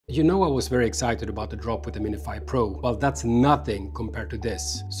You know I was very excited about the drop with the Mini 5 Pro. Well, that's nothing compared to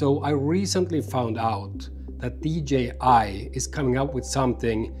this. So I recently found out that DJI is coming up with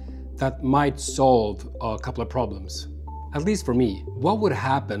something that might solve a couple of problems. At least for me. What would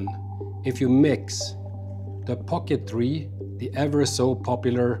happen if you mix the Pocket 3, the ever so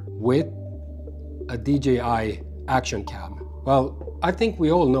popular, with a DJI action cam? Well, I think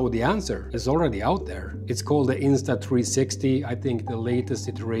we all know the answer. It's already out there. It's called the Insta360. I think the latest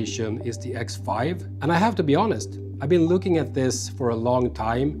iteration is the X5. And I have to be honest, I've been looking at this for a long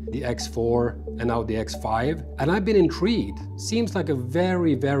time, the X4 and now the X5, and I've been intrigued. Seems like a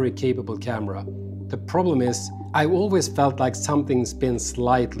very, very capable camera. The problem is, I always felt like something's been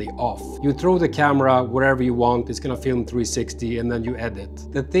slightly off. You throw the camera wherever you want, it's gonna film 360 and then you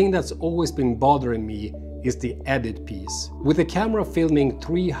edit. The thing that's always been bothering me is the edit piece. With the camera filming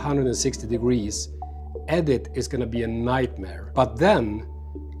 360 degrees, edit is gonna be a nightmare. But then,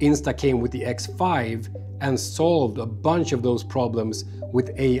 Insta came with the X5 and solved a bunch of those problems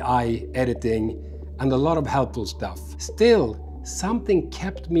with AI editing and a lot of helpful stuff. Still, something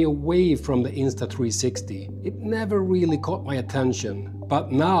kept me away from the Insta360. It never really caught my attention.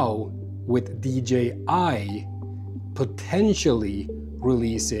 But now, with DJI potentially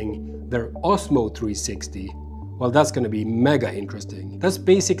releasing their Osmo 360, well, that's going to be mega interesting. That's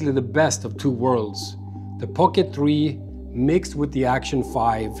basically the best of two worlds. The Pocket 3 mixed with the Action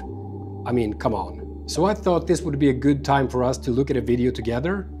 5. I mean, come on. So I thought this would be a good time for us to look at a video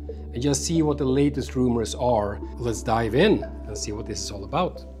together and just see what the latest rumors are. Let's dive in and see what this is all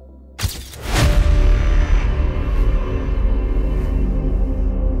about.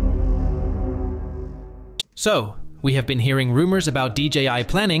 So, we have been hearing rumors about DJI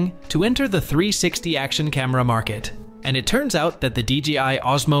planning to enter the 360 action camera market. And it turns out that the DJI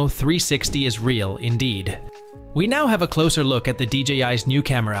Osmo 360 is real indeed. We now have a closer look at the DJI's new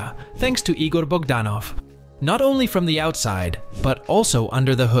camera, thanks to Igor Bogdanov. Not only from the outside, but also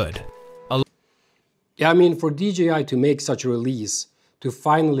under the hood. Yeah, I mean, for DJI to make such a release, to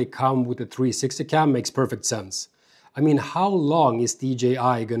finally come with the 360 cam makes perfect sense. I mean, how long is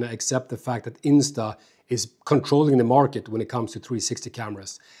DJI gonna accept the fact that Insta is controlling the market when it comes to 360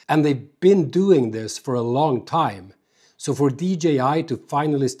 cameras? And they've been doing this for a long time. So for DJI to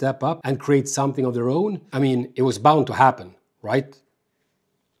finally step up and create something of their own, I mean, it was bound to happen, right?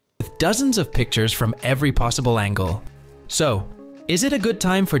 With dozens of pictures from every possible angle. So, is it a good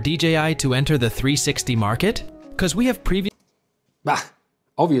time for DJI to enter the 360 market? Because we have previous...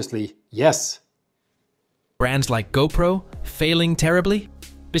 Obviously, yes. Brands like GoPro failing terribly.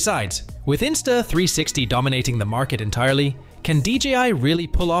 Besides, with Insta360 dominating the market entirely, can DJI really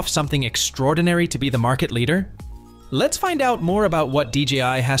pull off something extraordinary to be the market leader? Let's find out more about what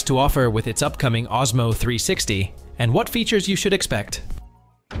DJI has to offer with its upcoming Osmo 360 and what features you should expect.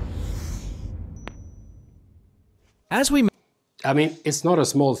 I mean, it's not a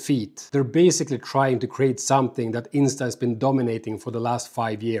small feat. They're basically trying to create something that Insta has been dominating for the last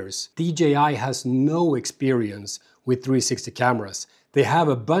 5 years. DJI has no experience with 360 cameras. They have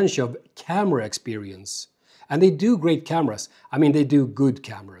a bunch of camera experience. And they do great cameras. I mean, they do good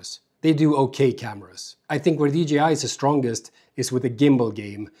cameras. They do okay cameras. I think where DJI is the strongest is with the gimbal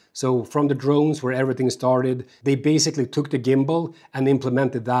game. So from the drones where everything started, they basically took the gimbal and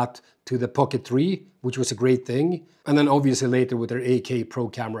implemented that to the Pocket 3, which was a great thing. And then obviously later with their AK Pro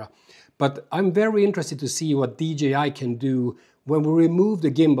camera. But I'm very interested to see what DJI can do when we remove the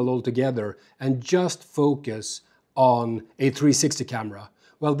gimbal altogether and just focus on a 360 camera.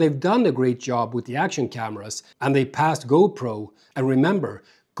 Well, they've done a great job with the action cameras and they passed GoPro. And remember,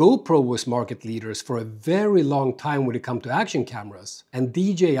 GoPro was market leaders for a very long time when it comes to action cameras. And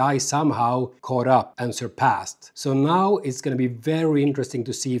DJI somehow caught up and surpassed. So now it's going to be very interesting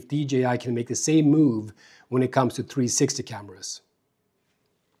to see if DJI can make the same move when it comes to 360 cameras.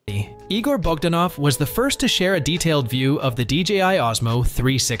 Igor Bogdanov was the first to share a detailed view of the DJI Osmo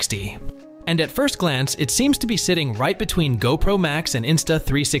 360. And at first glance, it seems to be sitting right between GoPro Max and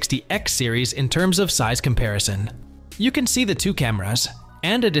Insta360 X series in terms of size comparison. You can see the two cameras,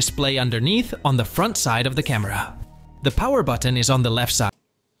 and a display underneath on the front side of the camera. The power button is on the left side.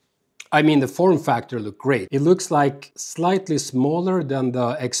 I mean, the form factor looked great. It looks like slightly smaller than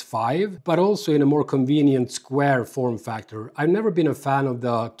the X5, but also in a more convenient square form factor. I've never been a fan of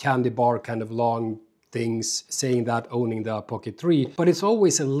the candy bar kind of long things, saying that owning the Pocket 3, but it's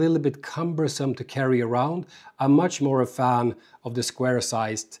always a little bit cumbersome to carry around. I'm much more a fan of the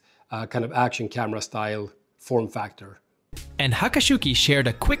square-sized kind of action camera style form factor. And Hakashuki shared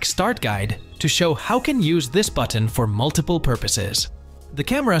a quick start guide to show how can use this button for multiple purposes. The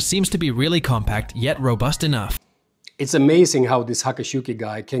camera seems to be really compact yet robust enough. It's amazing how this Hakashuki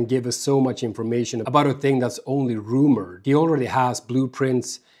guy can give us so much information about a thing that's only rumored. He already has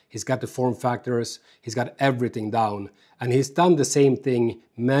blueprints, he's got the form factors, he's got everything down. And he's done the same thing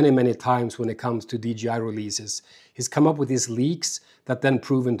many times when it comes to DJI releases. He's come up with these leaks that then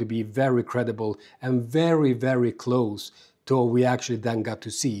proven to be very credible and very close to what we actually then got to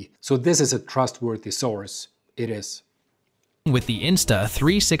see. So this is a trustworthy source. It is. With the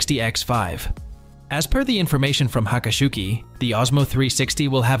Insta360 X5. As per the information from Hakashuki, the Osmo 360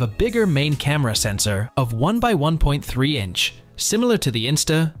 will have a bigger main camera sensor of 1 by 1.3 inch, similar to the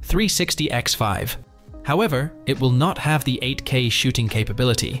Insta360 X5. However, it will not have the 8K shooting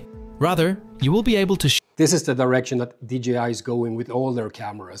capability. Rather, you will be able to This is the direction that DJI is going with all their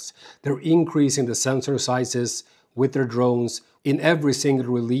cameras. They're increasing the sensor sizes with their drones. In every single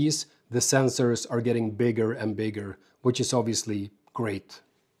release, the sensors are getting bigger and bigger, which is obviously great.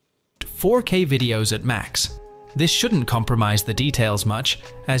 4K videos at max. This shouldn't compromise the details much,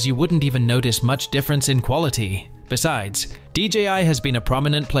 as you wouldn't even notice much difference in quality. Besides, DJI has been a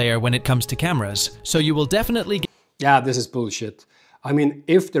prominent player when it comes to cameras, so you will definitely get... Yeah, this is bullshit. I mean,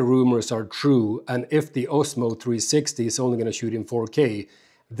 if the rumors are true, and if the Osmo 360 is only going to shoot in 4K,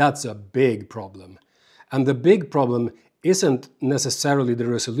 that's a big problem. And the big problem isn't necessarily the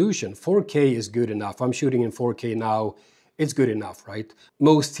resolution. 4K is good enough. I'm shooting in 4K now. It's good enough, right?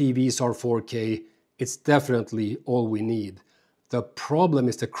 Most TVs are 4K. It's definitely all we need. The problem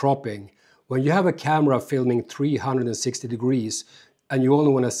is the cropping. When you have a camera filming 360 degrees and you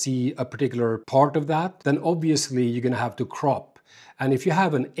only want to see a particular part of that, then obviously you're going to have to crop. And if you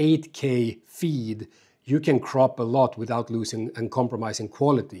have an 8K feed, you can crop a lot without losing and compromising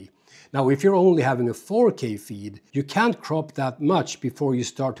quality. Now, if you're only having a 4K feed, you can't crop that much before you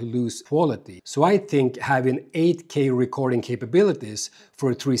start to lose quality. So I think having 8K recording capabilities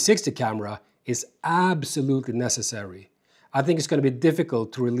for a 360 camera is absolutely necessary. I think it's going to be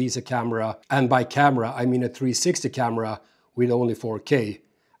difficult to release a camera, and by camera, I mean a 360 camera with only 4K.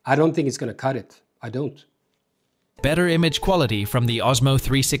 I don't think it's going to cut it. I don't. better image quality from the Osmo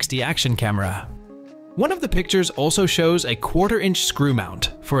 360 action camera. One of the pictures also shows a 1/4 inch screw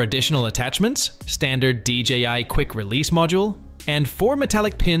mount for additional attachments, standard DJI quick release module, and 4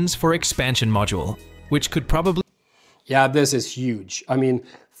 metallic pins for expansion module, which could probably... Yeah, this is huge. I mean,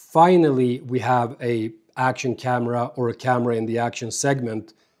 finally we have a action camera or a camera in the action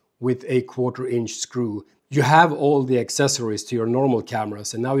segment with a 1/4 inch screw. You have all the accessories to your normal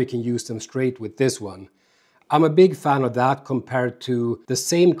cameras and now you can use them straight with this one. I'm a big fan of that compared to the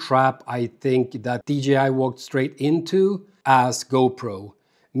same trap I think that DJI walked straight into as GoPro,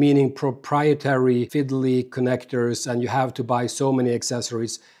 meaning proprietary fiddly connectors and you have to buy so many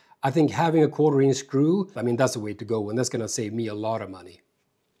accessories. I think having a 1/4 inch screw, I mean, that's the way to go and that's gonna save me a lot of money.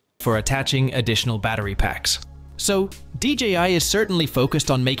 For attaching additional battery packs. So DJI is certainly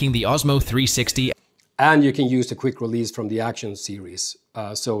focused on making the Osmo 360. And you can use the quick release from the Action series.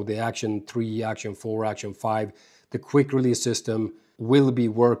 So the Action 3, Action 4, Action 5, the quick release system will be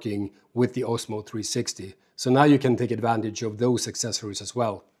working with the Osmo 360. So now you can take advantage of those accessories as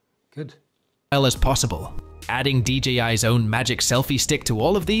well. Good. Well as possible. Adding DJI's own magic selfie stick to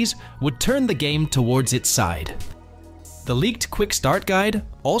all of these would turn the game towards its side. The leaked quick start guide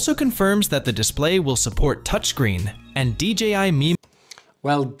also confirms that the display will support touchscreen and DJI Mini.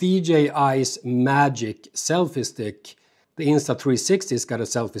 Well, DJI's magic selfie stick, the Insta360's got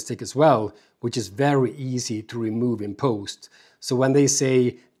a selfie stick as well, which is very easy to remove in post. So when they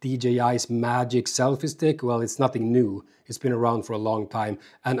say DJI's magic selfie stick, well, it's nothing new. It's been around for a long time.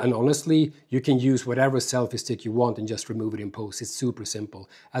 And honestly, you can use whatever selfie stick you want and just remove it in post. It's super simple.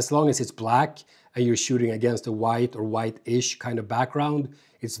 As long as it's black and you're shooting against a white or white-ish kind of background,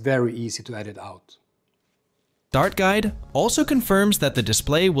 it's very easy to edit out. Start guide also confirms that the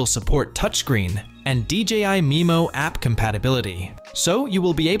display will support touchscreen and DJI Mimo app compatibility. So you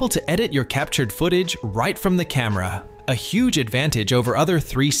will be able to edit your captured footage right from the camera, a huge advantage over other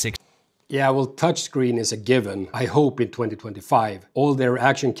 360. Yeah, well, touchscreen is a given. I hope in 2025. All their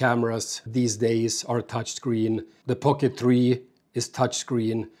action cameras these days are touchscreen. The Pocket 3 is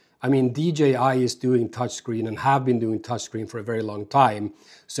touchscreen. I mean, DJI is doing touchscreen and have been doing touchscreen for a very long time,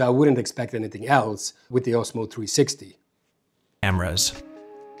 so I wouldn't expect anything else with the Osmo 360. Cameras.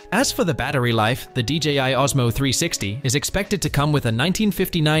 As for the battery life, the DJI Osmo 360 is expected to come with a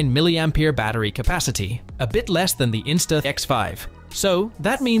 1959 mAh battery capacity, a bit less than the Insta360 X5. So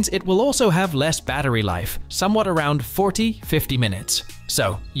that means it will also have less battery life, somewhat around 40-50 minutes.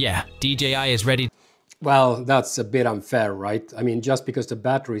 So yeah, DJI is ready. Well, that's a bit unfair, right? I mean, just because the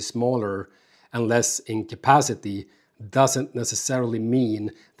battery is smaller and less in capacity doesn't necessarily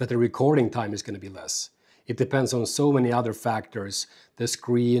mean that the recording time is going to be less. It depends on so many other factors, the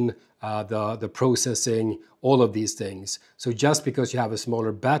screen, the processing, all of these things. So just because you have a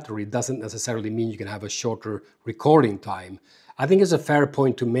smaller battery doesn't necessarily mean you can have a shorter recording time. I think it's a fair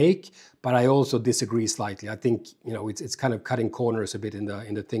point to make, but I also disagree slightly. I think, you know, it's kind of cutting corners a bit in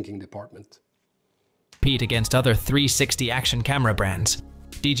the thinking department. Compete against other 360 action camera brands.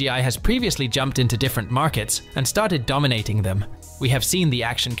 DJI has previously jumped into different markets and started dominating them. We have seen the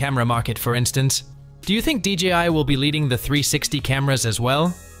action camera market, for instance. Do you think DJI will be leading the 360 cameras as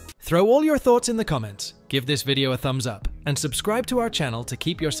well? Throw all your thoughts in the comments, give this video a thumbs up, and subscribe to our channel to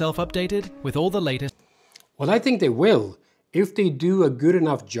keep yourself updated with all the latest. Well, I think they will. If they do a good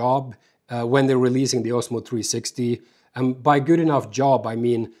enough job when they're releasing the Osmo 360, and by good enough job, I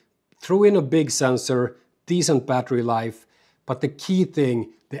mean throw in a big sensor, decent battery life, but the key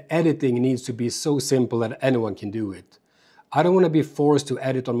thing, the editing needs to be so simple that anyone can do it. I don't want to be forced to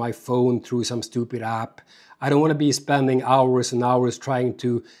edit on my phone through some stupid app. I don't want to be spending hours and hours trying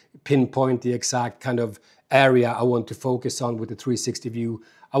to pinpoint the exact kind of area I want to focus on with the 360 view.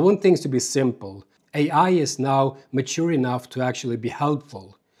 I want things to be simple. AI is now mature enough to actually be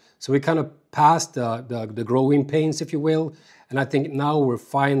helpful. So we kind of passed the growing pains, if you will, and I think now we're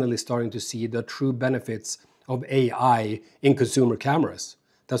finally starting to see the true benefits of AI in consumer cameras.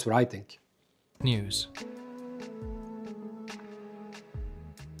 That's what I think. News.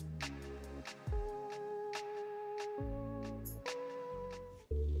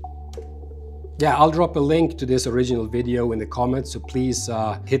 Yeah, I'll drop a link to this original video in the comments, so please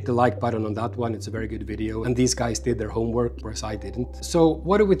hit the like button on that one. It's a very good video, and these guys did their homework, whereas I didn't. So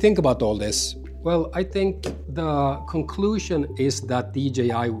what do we think about all this? Well, I think the conclusion is that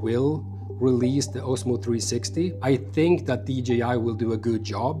DJI will release the Osmo 360. I think that DJI will do a good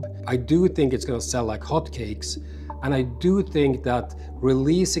job. I do think it's gonna sell like hotcakes, and I do think that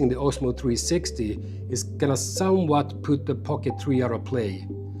releasing the Osmo 360 is gonna somewhat put the Pocket 3 out of play,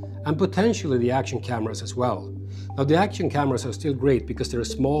 and potentially the action cameras as well. Now the action cameras are still great because they're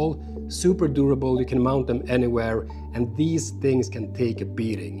small, super durable, you can mount them anywhere, and these things can take a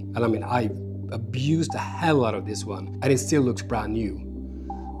beating. And I mean, I abused the hell out of this one, and it still looks brand new.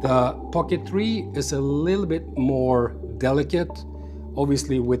 The Pocket 3 is a little bit more delicate.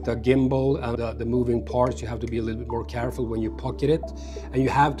 Obviously with the gimbal and the moving parts, you have to be a little bit more careful when you pocket it, and you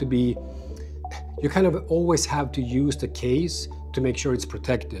kind of always have to use the case to make sure it's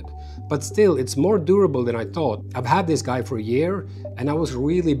protected. But still, it's more durable than I thought. I've had this guy for a year, and I was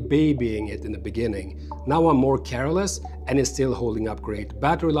really babying it in the beginning. Now I'm more careless, and it's still holding up great.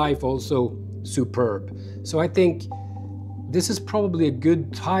 Battery life also superb. So I think this is probably a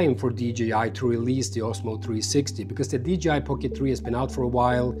good time for DJI to release the Osmo 360, because the DJI Pocket 3 has been out for a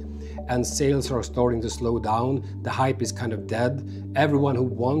while and sales are starting to slow down. The hype is kind of dead. Everyone who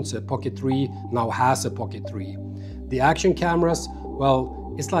wants a Pocket 3 now has a Pocket 3. The action cameras,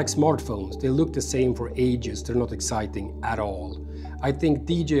 well, it's like smartphones. They look the same for ages. They're not exciting at all. I think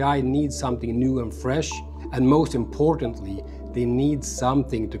DJI needs something new and fresh, and most importantly, they need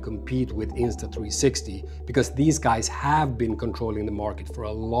something to compete with Insta360, because these guys have been controlling the market for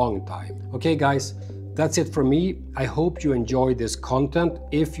a long time. Okay guys, that's it for me. I hope you enjoyed this content.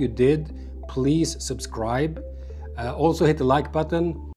 If you did, please subscribe. Also hit the like button.